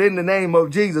for it in the name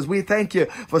of Jesus. We thank you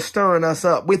for stirring us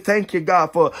up. We thank you,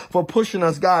 God, for pushing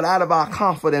us, God, out of our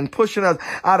confidence, pushing us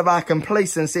out of our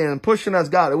complacency and pushing us,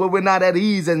 God, where we're not at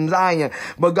ease in Zion.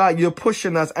 But God, you're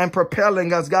pushing us and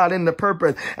propelling us, God, into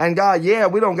purpose. And God, yeah,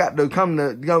 we don't got to come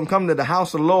to the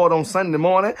house of the Lord on Sunday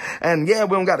morning. And yeah,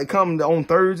 we don't got to come on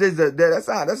Thursdays. We don't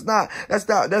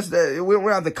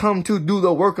have to come to do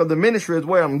the work of the ministry is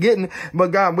where I'm getting.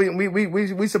 But God,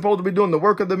 we supposed to be doing the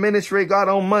work of the ministry, God,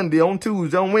 on Monday, on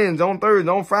Tuesday, on Wednesday, on Thursday,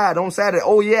 on Friday, on Saturday.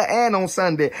 Oh yeah, and on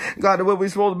Sunday. God, we're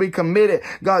supposed to be committed,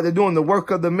 God, to doing the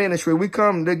work of the ministry. We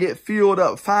come to get fueled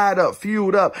up, fired up,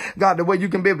 fueled up, God, the way you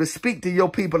can be able to speak to your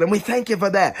people. And we thank you for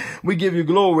that. We give you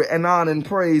glory and honor and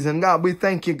praise. And God, we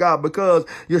thank you, God, because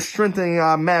you're strengthening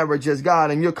our marriages,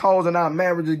 God, and you're causing our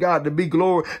marriages, God, to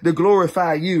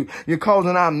glorify you. You're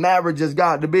causing our marriages,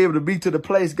 God, to be able to be to the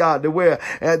place, God, to where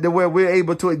we're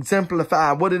able to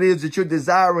exemplify what it is that you're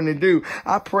desiring to do.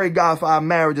 I pray, God, for our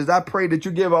marriages. I pray that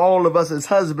you give all of us as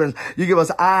husbands, you give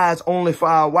us eyes only for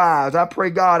our wives. I pray,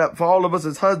 God, for all of us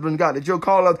as husbands, God, that you'll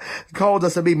call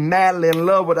us to be madly in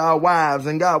love with our wives.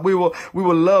 And God, we will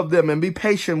love them and be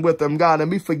patient with them, God,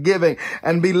 and be forgiving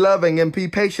and be loving and be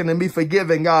patient and be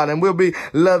forgiving, God. And we'll be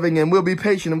loving and we'll be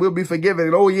patient and we'll be forgiving.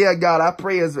 And oh yeah, God, I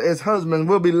pray as husbands,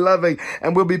 we'll be loving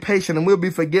and we'll be patient and we'll be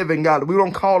forgiving, God. We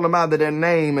don't call them out of their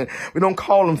name and we don't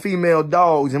call them female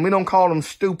dogs and we don't call them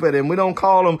stupid and we don't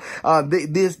call them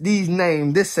these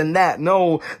names, this and that.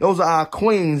 No, those are our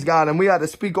queens, God, and we ought to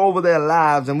speak over their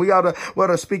lives and we ought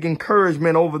to speak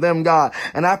encouragement over them, God.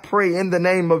 And I pray in the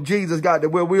name of Jesus, God, that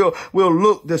we'll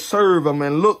look to serve them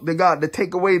and look to God to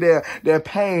take away their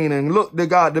pain and look to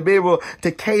God to be able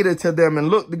to cater to them and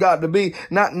look to God to be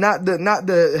not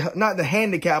the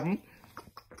handicap them,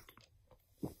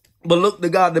 but look to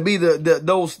God to be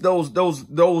those be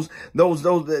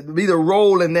the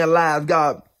role in their lives,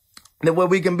 God. That where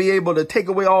we can be able to take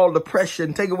away all the pressure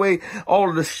and take away all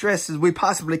of the stresses we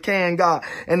possibly can, God,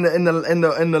 in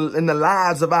the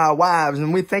lives of our wives.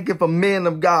 And we thank you for men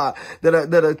of God that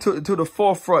are to the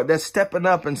forefront, that's stepping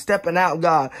up and stepping out,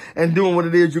 God, and doing what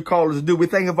it is you call us to do. We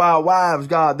thank you for our wives,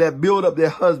 God, that build up their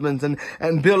husbands and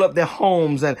build up their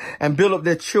homes and build up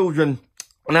their children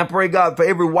And I pray, God, for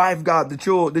every wife, God, that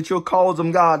you'll cause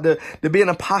them, God, to be in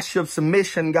a posture of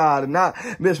submission, God, and not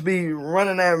just be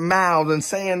running their mouths and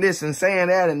saying this and saying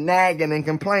that and nagging and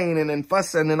complaining and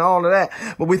fussing and all of that.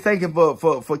 But we thank you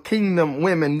for kingdom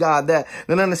women, God, that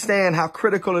understand how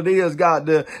critical it is, God,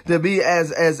 to be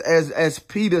as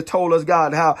Peter told us,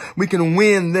 God, how we can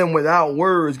win them without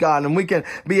words, God, and we can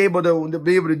be able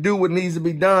to do what needs to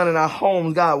be done in our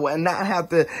homes, God, and not have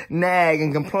to nag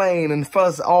and complain and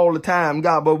fuss all the time,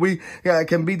 God. But we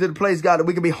can be to the place, God, that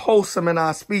we can be wholesome in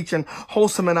our speech and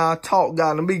wholesome in our talk,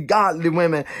 God, and be godly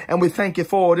women. And we thank you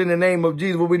for it in the name of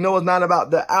Jesus. But we know it's not about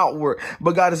the outward,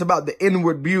 but God, it's about the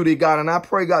inward beauty, God. And I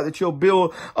pray, God, that you'll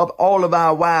build up all of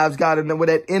our wives, God, and with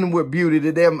that inward beauty,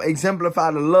 that they exemplify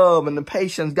the love and the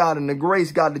patience, God, and the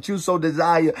grace, God, that you so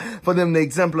desire for them to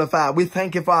exemplify. We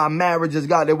thank you for our marriages,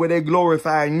 God, that where they're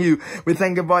glorifying you. We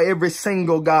thank you for every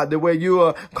single, God, that where you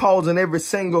are causing every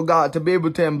single, God, to be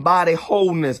able to embody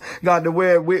wholeness, God, to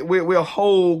where we're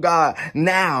whole, God,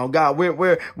 now, God,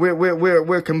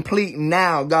 we're complete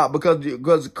now, God,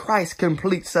 because Christ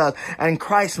completes us and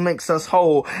Christ makes us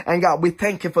whole. And God, we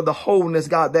thank you for the wholeness,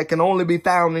 God, that can only be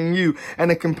found in you,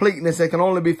 and the completeness that can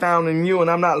only be found in you. And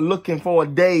I'm not looking for a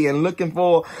day and looking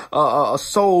for a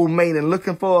soulmate and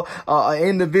looking for an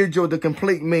individual to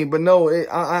complete me, but no,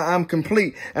 I'm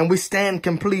complete, and we stand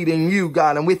complete in you,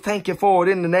 God, and we thank you for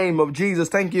it in the name of Jesus.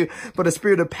 Thank you for the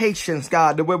spirit of patience,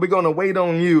 God, the way we're going to wait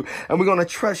on you, and we're going to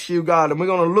trust you, God, and we're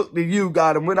going to look to you,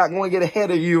 God, and we're not going to get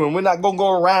ahead of you, and we're not going to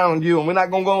go around you, and we're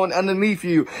not going to go underneath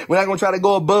you. We're not going to try to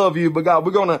go above you, but God,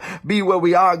 we're going to be where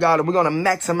we are, God, and we're going to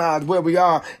maximize where we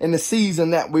are in the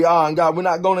season that we are. And God, we're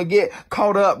not going to get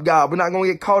caught up, God. We're not going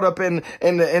to get caught up in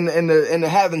the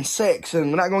having sex,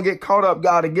 and we're not going to get caught up,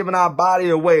 God, in giving our body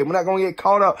away. We're not going to get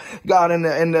caught up, God, in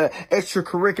the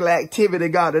extracurricular activity,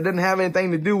 God, that doesn't have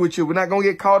anything to do with you. We're not going to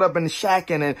get caught up in the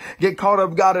shacking and get caught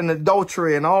up, God, in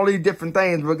adultery and all these different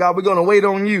things. But God, we're going to wait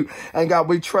on you. And God,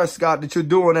 we trust, God, that you're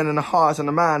doing it in the hearts and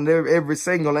the mind of every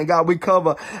single. And God, we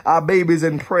cover our babies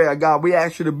in prayer. God, we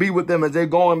ask you to be with them as they're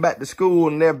going back to school,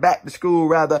 and they're back to school,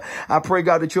 rather. I pray,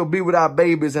 God, that you'll be with our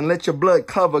babies and let your blood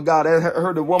cover, God. I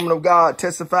heard the woman of God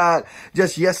testified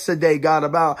just yesterday, God,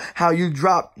 about how you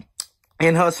dropped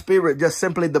in her spirit just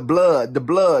simply the blood.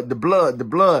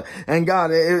 And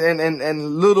God,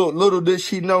 and little did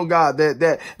she know, God,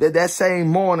 that same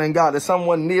morning, God, that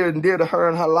someone near and dear to her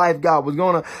in her life, God, was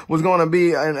gonna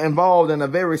be involved in a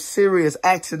very serious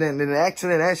accident, and the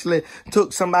accident actually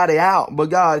took somebody out.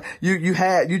 But God, you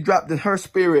dropped in her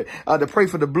spirit to pray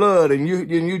for the blood, and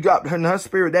you dropped in her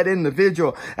spirit that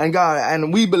individual. And God,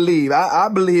 and we believe, I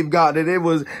believe, God, that it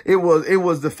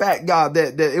was the fact, God,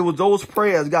 that it was those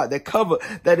prayers, God, that covered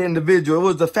that individual. It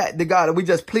was the fact that, God, that we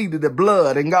just pleaded the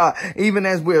blood. And God, even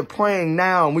as we're praying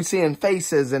now and we're seeing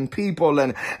faces and people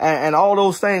and all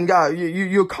those things, God,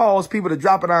 you cause people to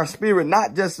drop in our spirit,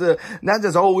 not just,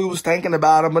 oh, we was thinking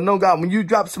about them, but no, God, when you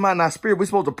drop somebody in our spirit, we're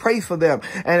supposed to pray for them.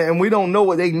 And we don't know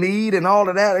what they need and all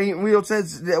of that.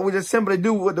 We just simply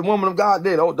do what the woman of God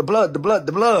did. Oh, the blood.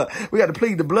 We got to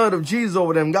plead the blood of Jesus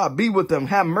over them. God, be with them.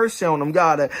 Have mercy on them,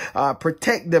 God.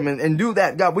 Protect them and do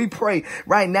that. God, we pray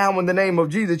right now in the name of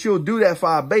Jesus, you'll do that for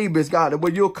our babies, God,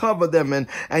 where you'll cover them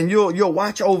and you'll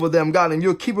watch over them, God, and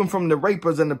you'll keep them from the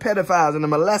rapers and the pedophiles and the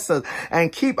molesters,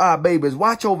 and keep our babies.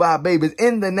 Watch over our babies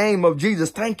in the name of Jesus.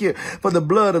 Thank you for the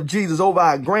blood of Jesus over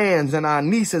our grands and our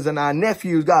nieces and our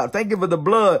nephews, God. Thank you for the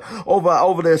blood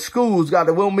over their schools, God,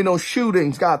 there won't be no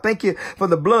shootings, God. Thank you for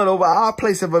the blood over our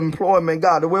place of employment,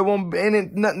 God, where won't be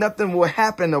nothing will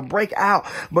happen or break out.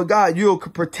 But God, you'll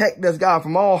protect us, God,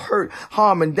 from all hurt,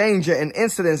 harm, and danger and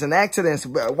incidents and accidents.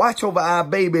 Watch over our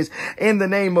babies in the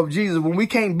name of Jesus. When we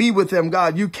can't be with them,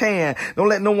 God, you can. Don't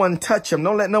let no one touch them.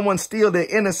 Don't let no one steal their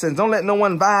innocence. Don't let no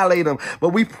one violate them. But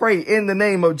we pray in the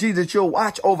name of Jesus, you'll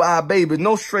watch over our babies.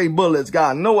 No stray bullets,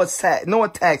 God. No attacks,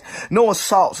 no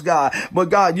assaults, God. But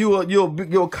God,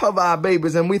 you'll cover our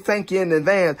babies, and we thank you in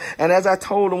advance. And as I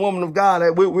told the woman of God,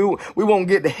 that we won't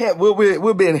get to heaven.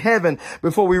 We'll be in heaven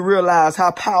before we realize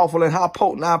how powerful and how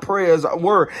potent our prayers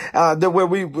were. That where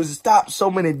we stopped so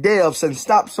many deaths and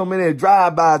stopped so many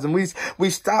drive-bys, and we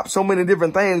stopped so many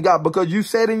different things, God, because you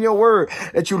said in your word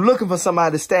that you're looking for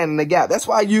somebody to stand in the gap. That's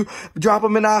why you drop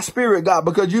them in our spirit, God,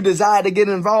 because you desire to get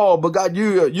involved. But God,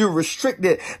 you're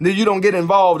restricted that you don't get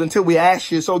involved until we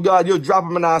ask you. So God, you'll drop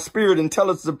them in our spirit and tell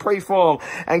us to pray for them.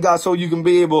 And God, so you can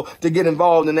be able to get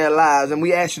involved in their lives. And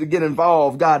we ask you to get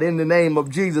involved, God, in the name of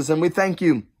Jesus. And we thank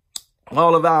you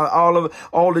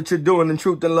All that you're doing in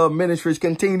Truth and Love Ministries.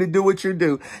 Continue to do what you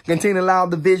do. Continue to allow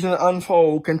the vision to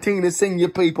unfold. Continue to send your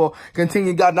people.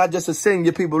 Continue, God, not just to send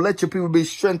your people. Let your people be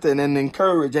strengthened and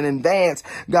encouraged and advanced,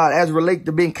 God, as relate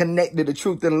to being connected to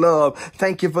truth and love.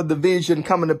 Thank you for the vision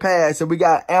coming to pass. And we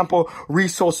got ample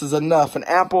resources enough and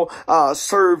ample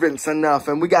servants enough.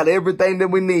 And we got everything that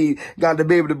we need, God, to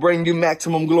be able to bring you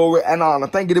maximum glory and honor.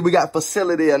 Thank you that we got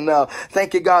facility enough.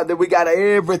 Thank you, God, that we got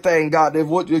everything, God, that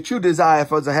what you desire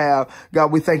for us to have.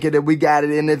 God, we thank you that we got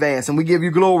it in advance, and we give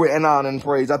you glory and honor and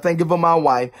praise. I thank you for my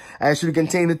wife. I ask you to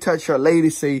continue to touch her. Lady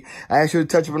C, I ask you to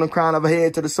touch her from the crown of her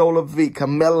head to the sole of her feet.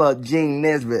 Camilla Jean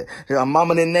Nesbitt. Her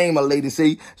mama didn't name her Lady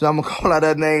C, so I'm going to call out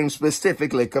her name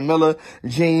specifically. Camilla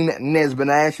Jean Nesbitt.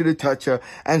 I ask you to touch her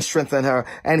and strengthen her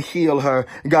and heal her,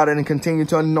 God, and continue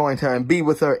to anoint her and be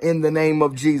with her in the name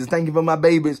of Jesus. Thank you for my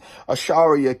babies,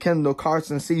 Asharia, Kendall,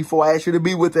 Carson, C4. I ask you to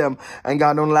be with them, and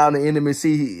God, don't allow the enemy to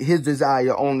see his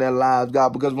desire on their lives,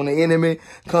 God, because when the enemy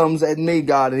comes at me,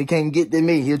 God, and he can't get to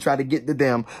me, he'll try to get to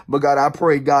them. But God, I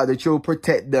pray, God, that you'll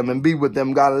protect them and be with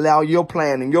them. God, allow your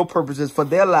plan and your purposes for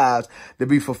their lives to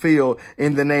be fulfilled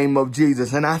in the name of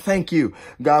Jesus. And I thank you,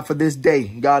 God, for this day.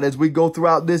 God, as we go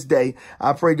throughout this day,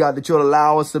 I pray, God, that you'll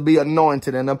allow us to be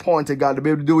anointed and appointed, God, to be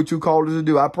able to do what you called us to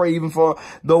do. I pray even for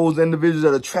those individuals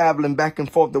that are traveling back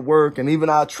and forth to work, and even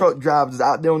our truck drivers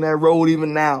out there on that road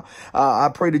even now. I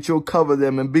pray that you'll cover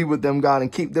them and be with them, God,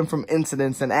 and keep them from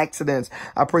incidents and accidents.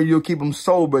 I pray you'll keep them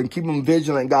sober and keep them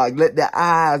vigilant, God. Let their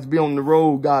eyes be on the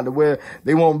road, God, where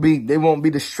they won't be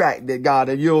distracted, God,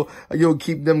 and you'll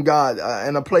keep them, God,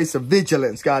 in a place of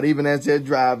vigilance, God, even as they're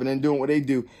driving and doing what they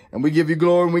do. And we give you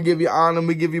glory, and we give you honor, and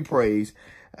we give you praise.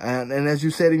 And as you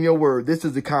said in your word, this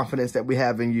is the confidence that we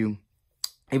have in you.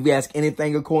 If we ask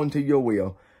anything according to your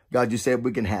will, God, you said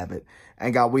we can have it.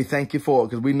 And God, we thank you for it,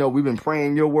 because we know we've been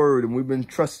praying your word and we've been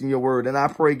trusting your word. And I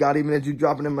pray, God, even as you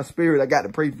drop it in my spirit, I got to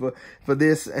pray for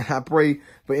this. And I pray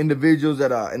for individuals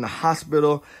that are in the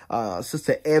hospital.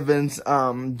 Sister Evans'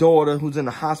 daughter, who's in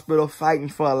the hospital fighting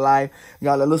for her life.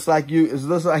 God, it looks like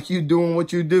you doing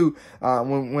what you do.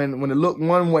 When it looked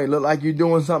one way, it looked like you're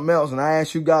doing something else. And I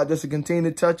ask you, God, just to continue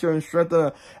to touch her and strengthen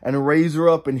her and raise her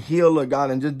up and heal her,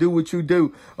 God, and just do what you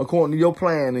do according to your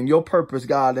plan and your purpose,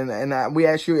 God. And we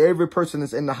ask you, every person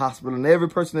that's in the hospital and every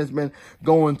person that's been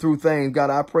going through things, God,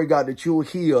 I pray, God, that you'll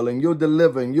heal and you'll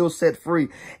deliver and you'll set free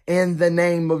in the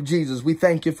name of Jesus. We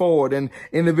thank you for it. And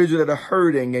individuals that are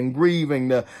hurting and grieving,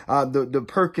 the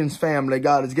Perkins family,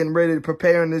 God, is getting ready to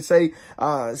prepare and to say,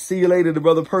 see you later to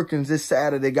Brother Perkins this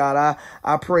Saturday, God.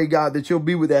 I pray, God, that you'll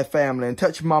be with that family and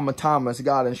touch Mama Thomas,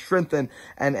 God, and strengthen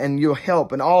and you'll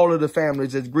help and all of the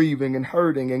families that's grieving and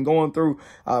hurting and going through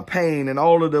pain, and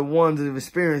all of the ones that have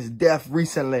experienced death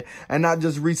recently, and not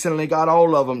just recently, God,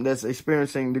 all of them that's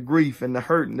experiencing the grief and the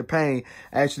hurt and the pain.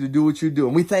 I ask you to do what you do.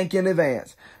 And we thank you in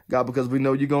advance, God, because we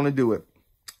know you're going to do it.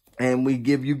 And we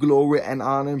give you glory and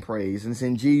honor and praise. And it's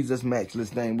in Jesus'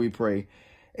 matchless name we pray.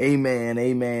 Amen,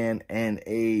 amen, and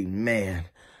amen.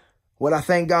 Well, I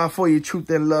thank God for your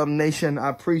Truth and Love Nation. I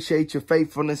appreciate your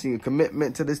faithfulness and your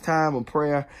commitment to this time of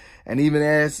prayer. And even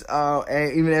as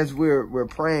we're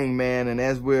praying, man, and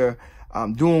as we're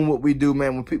doing what we do,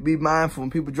 man, be mindful when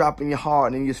people drop in your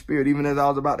heart and in your spirit. Even as I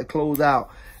was about to close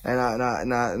out, and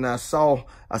I saw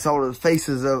the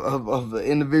faces of the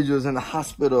individuals in the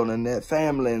hospital and that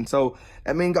family, and so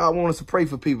I mean, God wants us to pray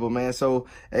for people, man. So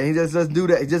and He just doesn't do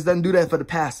that. He just doesn't do that for the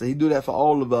pastor. He do that for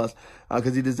all of us,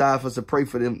 because He desires for us to pray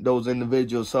for those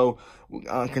individuals. So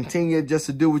continue just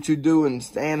to do what you do and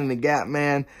stand in the gap,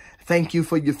 man. Thank you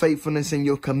for your faithfulness and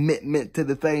your commitment to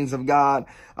the things of God.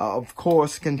 Of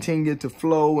course, continue to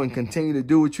flow and continue to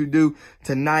do what you do.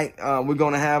 Tonight, we're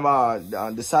going to have our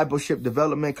discipleship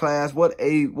development class. What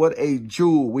a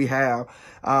jewel we have.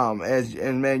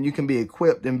 And man, you can be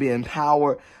equipped and be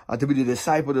empowered to be the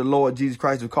disciple of the Lord Jesus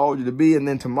Christ who called you to be. And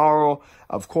then tomorrow,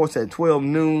 of course, at 12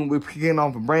 noon, we're kicking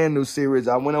off a brand new series.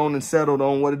 I went on and settled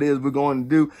on what it is we're going to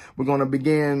do. We're going to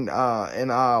begin in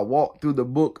our walk through the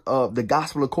book of the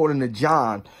Gospel according to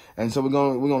John. And so we're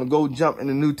going to go jump in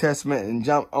the New Testament and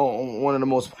jump on one of the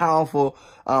most powerful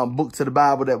books of the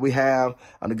Bible that we have,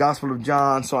 the Gospel of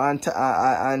John. So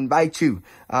I invite you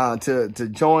to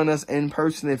join us in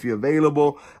person if you're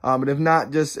available. But if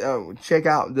not, just check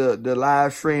out the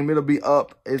live stream. It'll be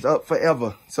up. It's up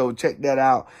forever. So check that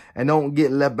out and don't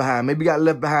get left behind. Maybe you got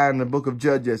left behind in the book of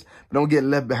Judges, but don't get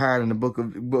left behind in the book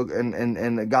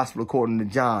and the Gospel according to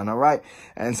John. All right.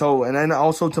 And then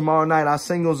also tomorrow night, our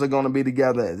singles are going to be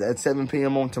together at 7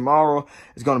 p.m. on tomorrow.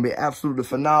 It's going to be absolutely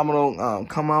phenomenal.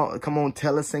 Come on, tell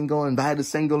hella single, invite a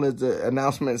single, as the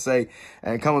announcement say,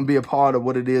 and come and be a part of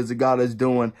what it is that God is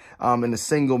doing in the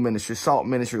single ministry, SALT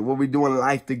ministry, where we're doing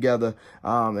life together.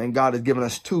 And God has given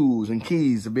us tools and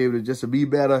keys to be able to just to be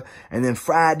better. And then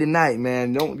Friday night,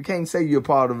 man, you can't say you're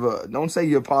part of don't say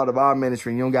you're part of our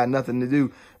ministry and you don't got nothing to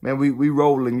do. Man, we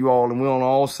rolling, you all, and we're on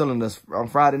all cylinders. On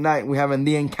Friday night, we're having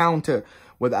The Encounter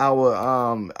with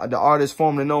our the artists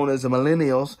formerly known as the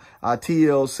Millennials, our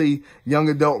TLC Young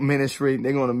Adult Ministry.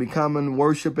 They're going to be coming,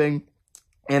 worshiping,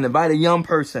 and invite a young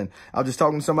person. I was just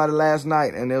talking to somebody last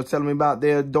night, and they were telling me about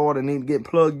their daughter need to get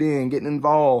plugged in, getting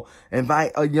involved.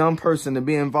 Invite a young person to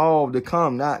be involved, to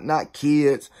come, not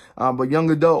kids, but young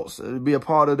adults to be a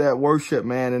part of that worship,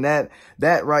 man. And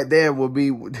that right there will be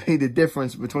the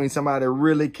difference between somebody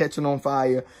really catching on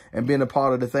fire and being a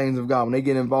part of the things of God when they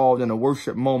get involved in a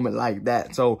worship moment like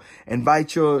that. So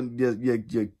invite your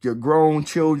grown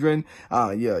children,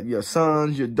 your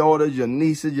sons, your daughters, your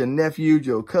nieces, your nephews,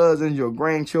 your cousins, your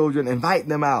grandchildren. Invite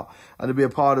them out to be a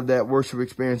part of that worship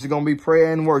experience. It's going to be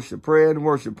prayer and worship, prayer and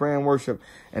worship, prayer and worship,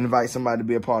 and invite somebody to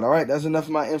be a part. All right, that's enough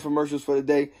of my infomercials for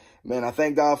today. Man, I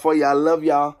thank God for you. I love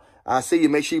y'all. I see you.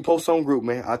 Make sure you post on group,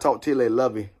 man. I'll talk to you later.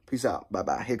 Love you. Peace out.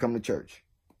 Bye-bye. Here come the church.